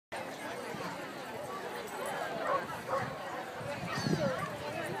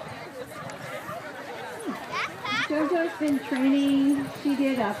Jojo's been training. She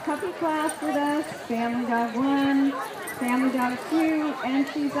did a puppy class with us, Family Dog 1, Family Dog 2, and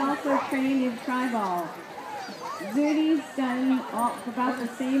she's also trained in Treiball. Zudi's done about the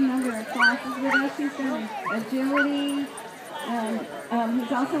same number of classes with us. He's done agility, and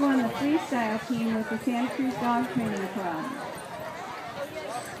he's also on the freestyle team with the Santa Cruz Dog Training Club.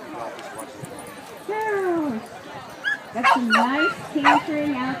 Woo! Got some nice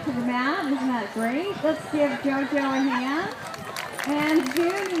cantering out to the mat. Isn't that great? Let's give Jojo a hand and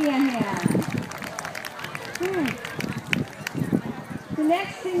Zudi a hand. The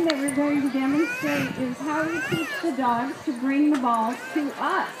next thing that we're going to demonstrate is how we teach the dogs to bring the balls to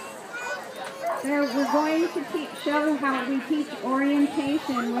us. So we're going to show how we teach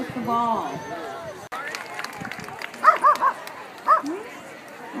orientation with the ball.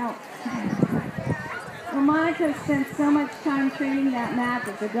 Now, well, Monica spent so much time training that mat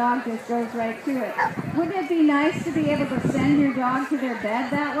that the dog just goes right to it. Wouldn't it be nice to be able to send your dog to their bed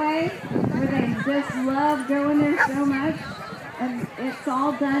that way, where they just love going there so much? And it's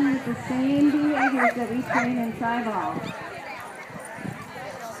all done with the same behaviors that we train in Treiball.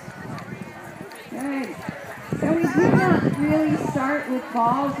 Good. So we do not really start with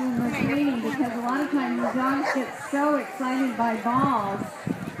balls when we're training, because a lot of times the dogs get so excited by balls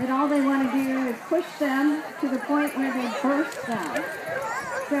that all they want to do is push them to the point where they burst them.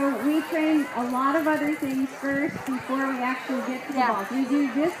 So we train a lot of other things first before we actually get to the balls. We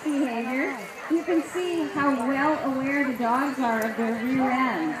do this behavior. You can see how well aware the dogs are of their rear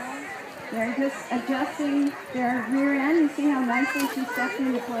ends. They're just adjusting their rear end. You see how nicely she steps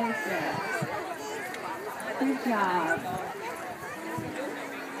into place there. Good job.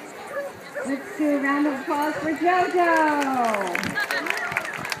 Let's do a round of applause for Jojo.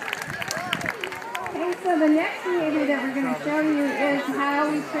 Okay, so the next behavior that we're going to show you is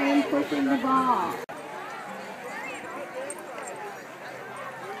how we train pushing the ball.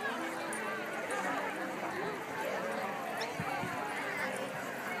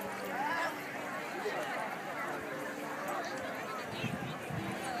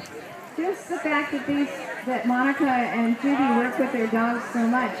 Just the fact that Monica and Judy work with their dogs so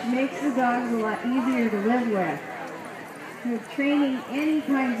much makes the dogs a lot easier to live with. They're training any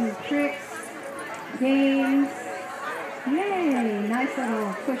kinds of tricks, games. Yay! Nice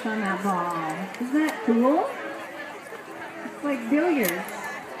little push on that ball. Isn't that cool? It's like billiards.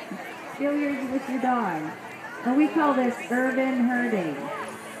 Billiards with your dog. And we call this urban herding.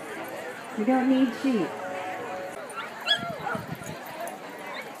 You don't need sheep.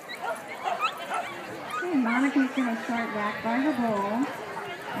 Okay, Monica's going to start back by the bowl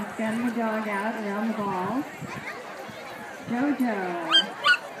and send the dog out around the balls. Jojo.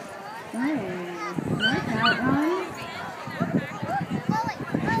 Nice. Nice outrun.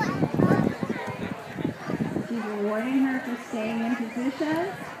 She's rewarding her for staying in position.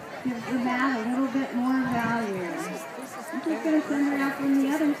 Gives the mat a little bit more value. I'm just going to send her out from the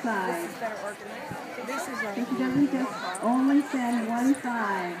other side. So she doesn't just only send one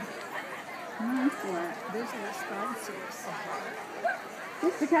side. Nice work.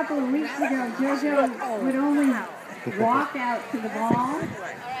 Just a couple of weeks ago, Jojo would only walk out to the ball.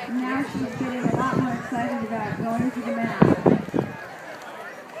 And now she's getting a lot more excited about going to the mat.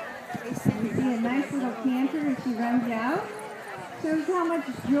 You see a nice little canter as she runs out. Shows how much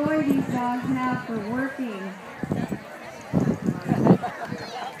joy these dogs have for working.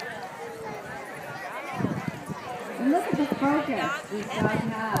 And look at the focus these dogs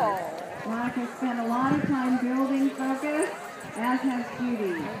have. Monica spent a lot of time building focus, as has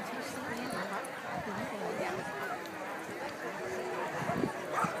Judy.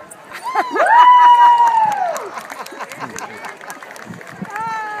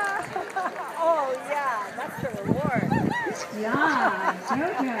 Oh yeah, that's the reward. Yeah,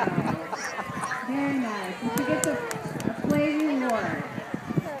 Jojo. Very nice. And she gets a play reward.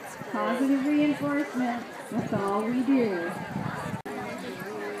 Positive reinforcement. That's all we do.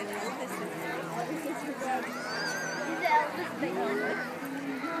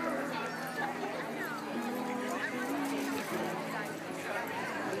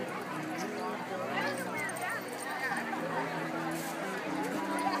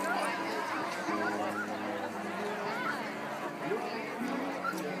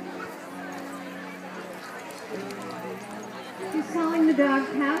 She's calling the dog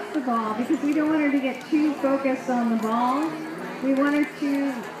past the ball because we don't want her to get too focused on the ball. We want her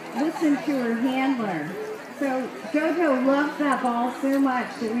to listen to her handler. So Jojo loves that ball so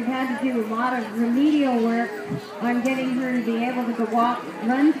much that we've had to do a lot of remedial work on getting her to be able to go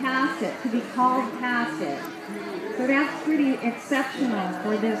run past it, to be called past it. So that's pretty exceptional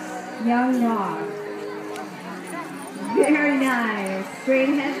for this young dog. Very nice. Straight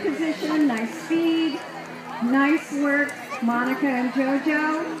head position, nice speed, nice work, Monica and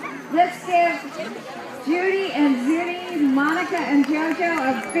Jojo. Let's give Judy and Zuni, Monica and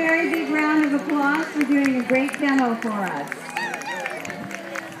Jojo a very big round of applause for doing a great demo for us.